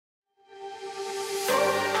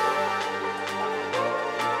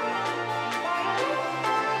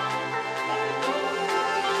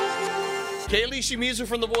Kaylee Shimizu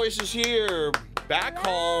from The Voice is here, back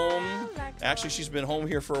home. Back Actually, home. she's been home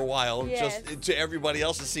here for a while. Yes. Just to everybody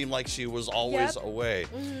else, it seemed like she was always Yep. away.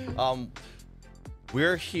 Mm-hmm.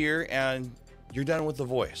 We're here, and you're done with The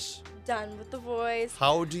Voice. Done with The Voice.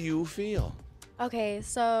 How do you feel? Okay,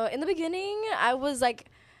 so in the beginning, I was like,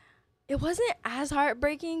 it wasn't as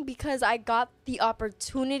heartbreaking because I got the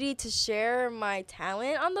opportunity to share my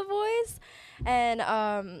talent on The Voice.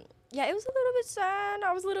 And yeah, it was a little bit sad.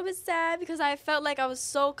 I was a little bit sad because I felt like I was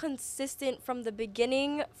so consistent from the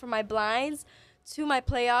beginning, from my blinds to my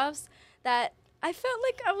playoffs, that I felt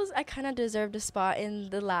like I kind of deserved a spot in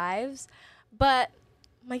the lives. But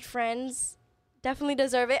my friends definitely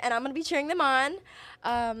deserve it, and I'm going to be cheering them on.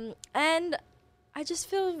 And I just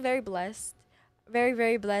feel very blessed. Very,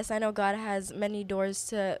 very blessed. I know God has many doors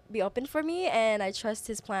to be open for me, and I trust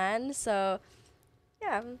his plan. So,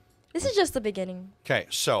 yeah, this is just the beginning. Okay,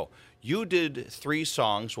 so you did 3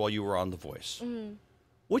 songs while you were on The Voice. Mm.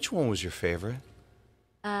 Which one was your favorite?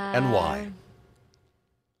 And why?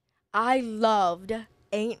 I loved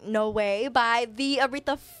Ain't No Way by the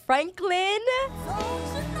Aretha Franklin.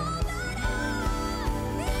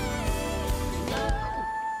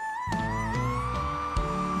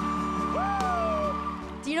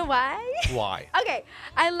 Do you know why? Why? Okay,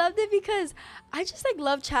 I loved it because I just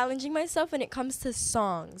love challenging myself when it comes to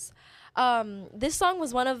songs. This song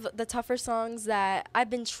was one of the tougher songs that I've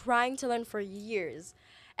been trying to learn for years.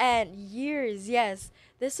 And years, yes.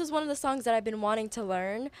 This was one of the songs that I've been wanting to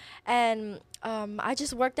learn. And I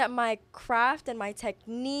just worked at my craft and my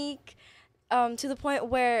technique to the point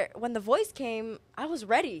where when The Voice came, I was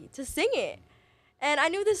ready to sing it. And I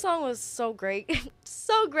knew this song was so great,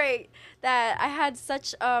 so great, that I had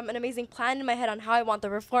such an amazing plan in my head on how I want the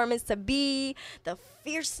performance to be, the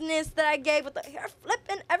fierceness that I gave with the hair flip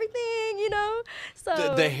and everything, you know?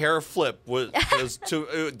 So The hair flip was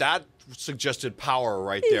that suggested power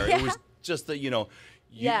right there. Yeah. It was just that,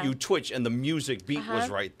 Yeah. you twitch and the music beat was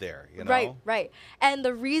right there, Right. And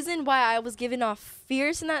the reason why I was giving off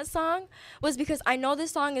fierce in that song was because I know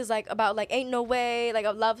this song is about ain't no way, like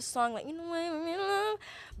a love song, like, you know,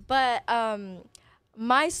 but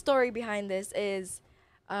my story behind this is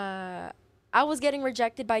I was getting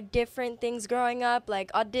rejected by different things growing up,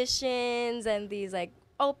 like auditions and these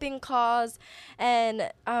open calls,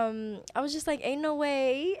 and I was just like, ain't no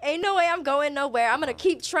way I'm going nowhere. I'm gonna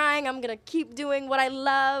keep trying, I'm gonna keep doing what I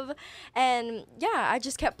love. And yeah, I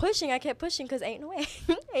just kept pushing because ain't no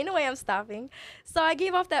way I'm stopping. So I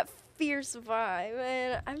gave off that fierce vibe,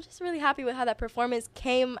 and I'm just really happy with how that performance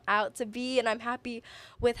came out to be, and I'm happy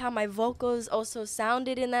with how my vocals also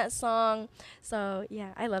sounded in that song. So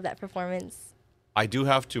yeah, I love that performance. I do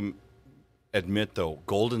have to admit, though,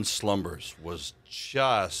 Golden Slumbers was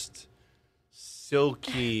just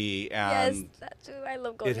silky, and Yes, that too. I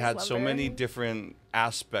love Golden it had so Slumber. many different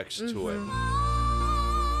aspects to it.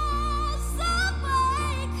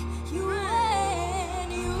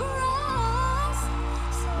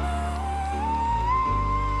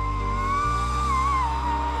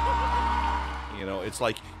 It's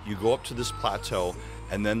like you go up to this plateau,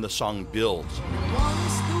 and then the song builds.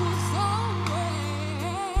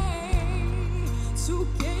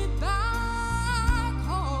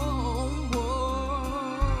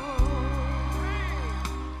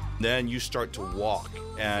 Then you start to walk,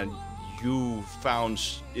 and you found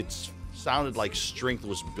it sounded like strength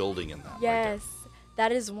was building in that. Yes,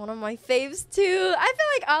 that is one of my faves too. I feel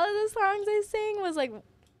like all of the songs I sing was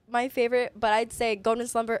my favorite, but I'd say Golden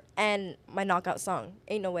Slumber and my knockout song,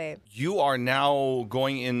 Ain't No Way. You are now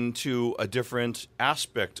going into a different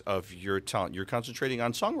aspect of your talent. You're concentrating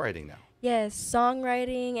on songwriting now. Yes,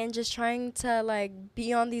 songwriting and just trying to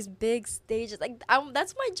be on these big stages.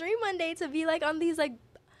 That's my dream one day, to be on these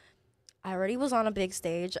I already was on a big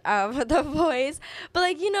stage with The Voice,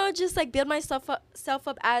 but just build myself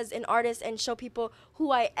up as an artist and show people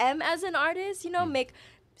who I am as an artist. Make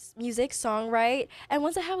music, songwrite, and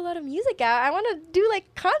once I have a lot of music out, I want to do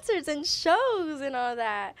concerts and shows and all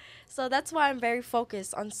that. So that's why I'm very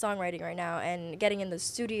focused on songwriting right now and getting in the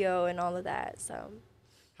studio and all of that. So,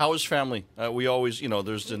 how is family? We always,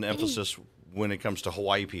 there's an emphasis when it comes to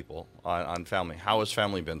Hawaii people on family. How has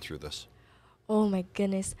family been through this? Oh my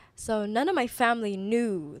goodness. So none of my family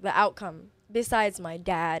knew the outcome besides my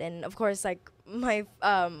dad, and of course my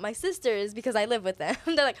sisters, because I live with them.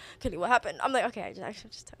 They're like, Kaylee, what happened? I'm like, okay, I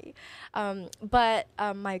should just tell you. But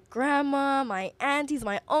my grandma, my aunties,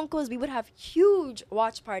 my uncles, we would have huge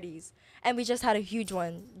watch parties, and we just had a huge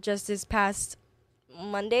one just this past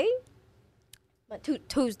Monday,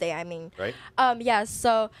 Tuesday, I mean. Right. Yeah.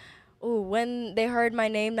 So, when they heard my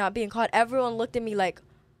name not being called, everyone looked at me like,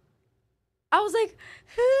 I was like,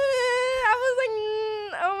 I was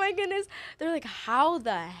like, oh my goodness. They're like, how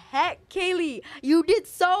the heck, Kaylee? You did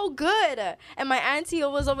so good. And my auntie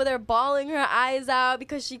was over there bawling her eyes out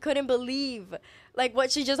because she couldn't believe like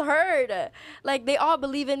what she just heard. Like they all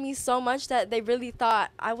believe in me so much that they really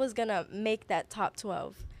thought I was gonna make that top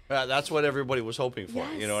 12. That's what everybody was hoping for.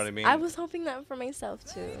 Yes, You know what I mean? I was hoping that for myself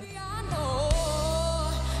too. Baby, I know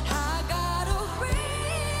I got a real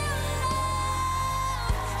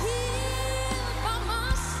love here by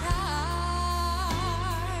my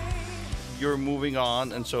side. You're moving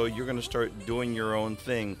on, and so you're going to start doing your own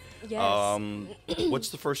thing. Yes. What's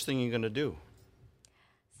the first thing you're going to do?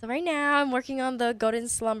 So right now I'm working on the Golden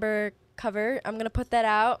Slumber cover. I'm gonna put that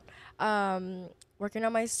out. Working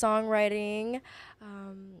on my songwriting.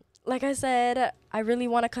 Like I said, I really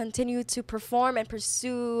want to continue to perform and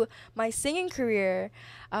pursue my singing career.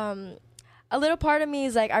 A little part of me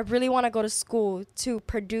is like I really want to go to school to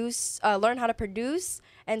produce, learn how to produce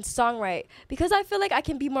and songwrite, because I feel like I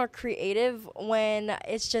can be more creative when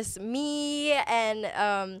it's just me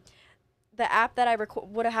and the app that I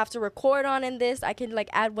would have to record on in this. I can like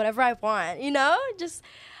add whatever I want, you know? Just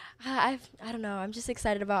I don't know. I'm just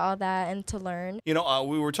excited about all that and to learn. You know,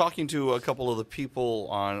 we were talking to a couple of the people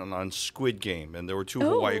on Squid Game, and there were two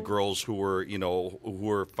Hawaii girls who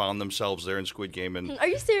were, found themselves there in Squid Game and Are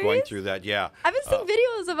you serious? going through that. Yeah, I've been seeing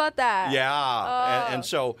videos about that. yeah, and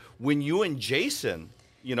so when you and Jason,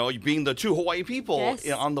 being the two Hawaii people Yes.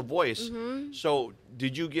 on The Voice, so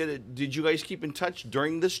did you guys keep in touch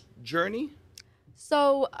during this journey?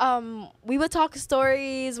 So we would talk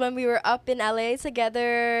stories when we were up in LA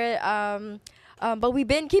together. But we've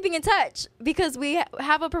been keeping in touch because we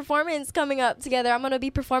have a performance coming up together. I'm going to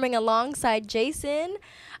be performing alongside Jason.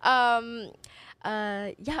 Up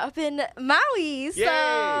in Maui. So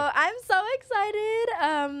I'm so excited.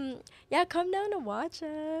 Come down to watch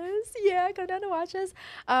us. Come down to watch us.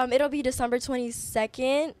 It'll be December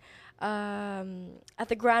 22nd. At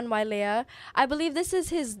the Grand Wailea. I believe this is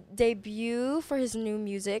his debut for his new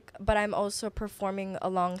music, but I'm also performing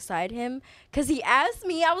alongside him because he asked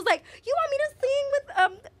me. I was like, "You want me to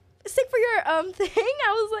sing for your thing?"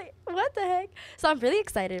 I was like, "What the heck?" So I'm really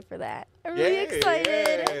excited for that. I'm really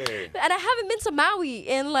excited, and I haven't been to Maui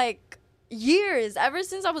in like years, ever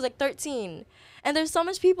since I was like 13. And there's so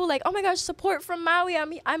much people like, oh my gosh, support from Maui.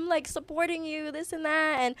 I'm like supporting you, this and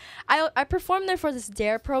that. And I performed there for this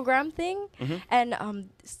DARE program thing. And a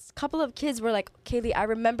couple of kids were like, Kaylee, I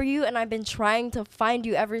remember you, and I've been trying to find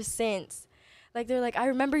you ever since. Like, they're like, I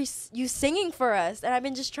remember you singing for us, and I've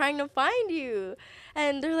been just trying to find you.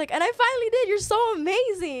 And they're like, and I finally did. You're so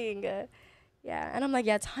amazing. Yeah, and I'm like,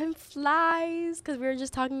 yeah, time flies, because we were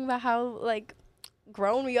just talking about how, like,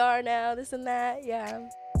 grown we are now, this and that. Yeah.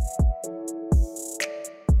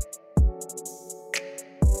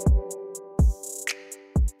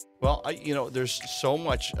 Well, there's so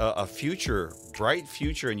much a future, bright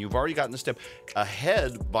future, and you've already gotten a step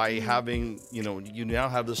ahead by having, you now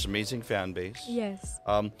have this amazing fan base. Yes.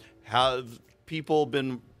 Have people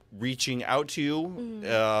been reaching out to you?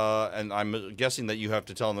 And I'm guessing that you have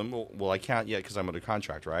to tell them, well, I can't yet because I'm under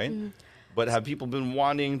contract, right? But have people been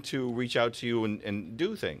wanting to reach out to you and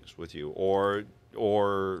do things with you, or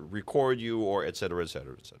record you, or et cetera, et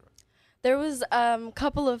cetera, et cetera? There was a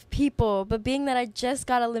couple of people, but being that I just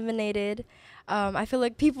got eliminated, I feel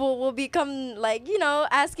like people will become like,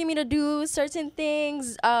 asking me to do certain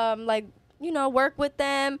things, work with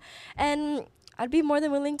them. And I'd be more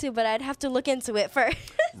than willing to, but I'd have to look into it first.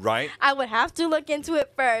 Right. I would have to look into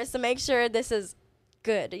it first to make sure this is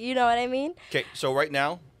good. You know what I mean? Okay, so right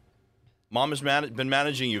now, Mom has been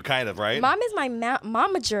managing you, kind of, right? Mom is my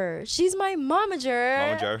momager. She's my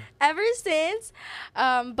momager. Ever since.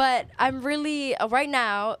 But I'm really, right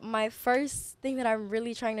now, my first thing that I'm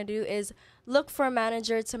really trying to do is look for a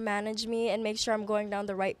manager to manage me and make sure I'm going down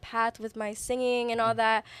the right path with my singing and all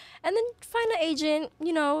that. And then find an agent,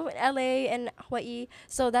 LA and Hawaii.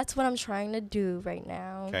 So that's what I'm trying to do right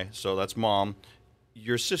now. Okay, so that's Mom.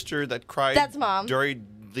 Your sister that cried That's Mom. during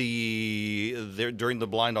the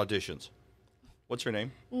blind auditions. What's her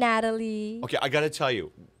name? Natalie. Okay, I got to tell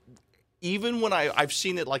you, even when I've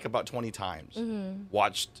seen it like about 20 times,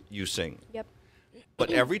 watched you sing. Yep.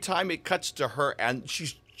 But every time it cuts to her and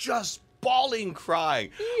she's just bawling, crying.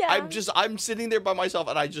 Yeah. I'm sitting there by myself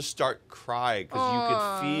and I just start crying because you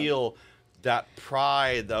could feel that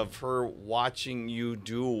pride of her watching you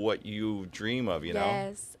do what you dream of, you know?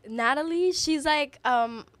 Yes. Natalie, she's like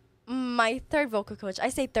my third vocal coach. I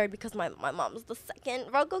say third because my mom's the second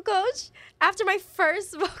vocal coach after my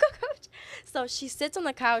first vocal coach. So she sits on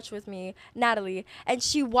the couch with me, Natalie, and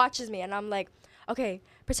she watches me. And I'm like, okay,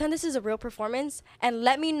 pretend this is a real performance and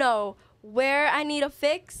let me know where I need a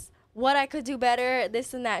fix, what I could do better,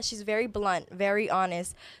 this and that. She's very blunt, very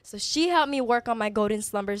honest. So she helped me work on my Golden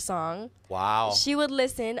Slumber song. Wow. She would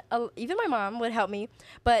listen. Even my mom would help me.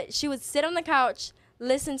 But she would sit on the couch,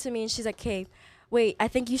 listen to me, and she's like, "Okay, wait, I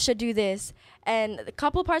think you should do this." And a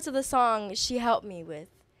couple parts of the song she helped me with.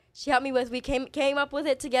 We came up with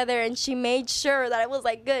it together, and she made sure that it was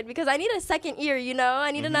like good, because I need a second ear, you know?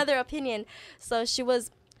 I need another opinion. So she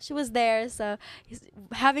was there. So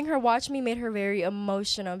having her watch me made her very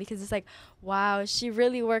emotional, because it's like, wow, she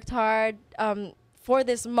really worked hard for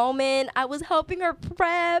this moment. I was helping her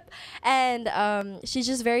prep, and she's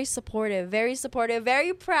just very supportive,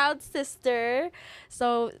 very proud sister.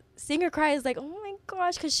 So seeing her cry is like, oh my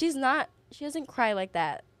gosh, because she doesn't cry like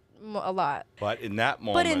that a lot. But in that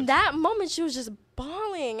moment, she was just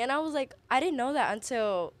bawling, and I was like, I didn't know that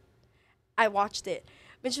until I watched it.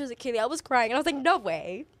 When she was like, Kaylee, I was crying, and I was like, no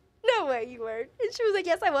way you were. And she was like,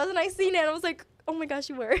 yes, I was, and I seen it, and I was like, oh my gosh,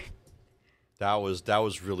 you were. That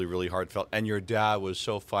was really, really heartfelt. And your dad was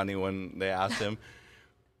so funny when they asked him,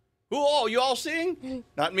 "Oh, you all sing?"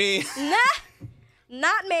 Not me.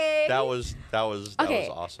 Not me. That was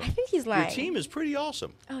awesome. I think he's lying. Your team is pretty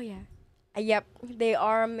awesome. Oh yeah. Yep, they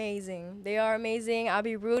are amazing. I'll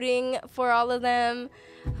be rooting for all of them.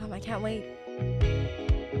 I can't wait.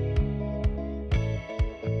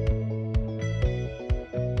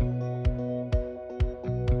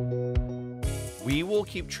 We will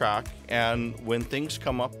keep track, and when things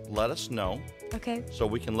come up, let us know. Okay. So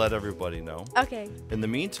we can let everybody know. Okay. In the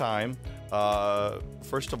meantime,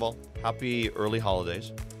 first of all, happy early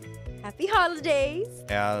holidays. Happy holidays.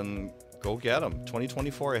 And go get them.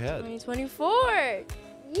 2024 ahead. 2024. Go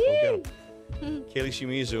Yay. get 'em. Kaylee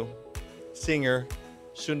Shimizu, singer,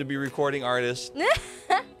 soon to be recording artist.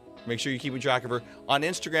 Make sure you're keeping track of her. On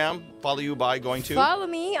Instagram, follow you by going to... Follow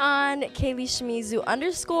me on Kaylee Shimizu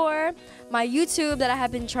 _. My YouTube that I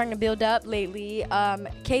have been trying to build up lately,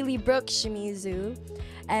 Kaylee Brooke Shimizu.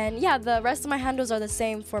 And yeah, the rest of my handles are the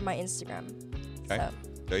same for my Instagram. Okay. So,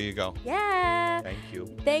 there you go. yeah. Thank you.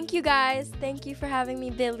 Thank you guys. Thank you for having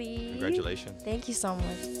me, Billy. Congratulations. Thank you so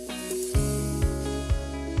much.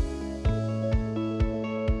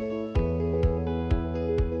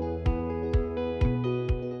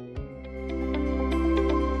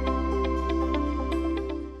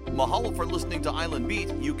 Mahalo for listening to Island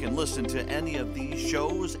Beat. You can listen to any of these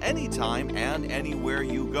shows anytime and anywhere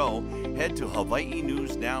you go. Head to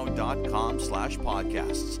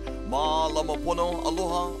hawaiinewsnow.com/podcasts. Malamapono,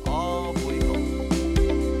 aloha, ahuiho.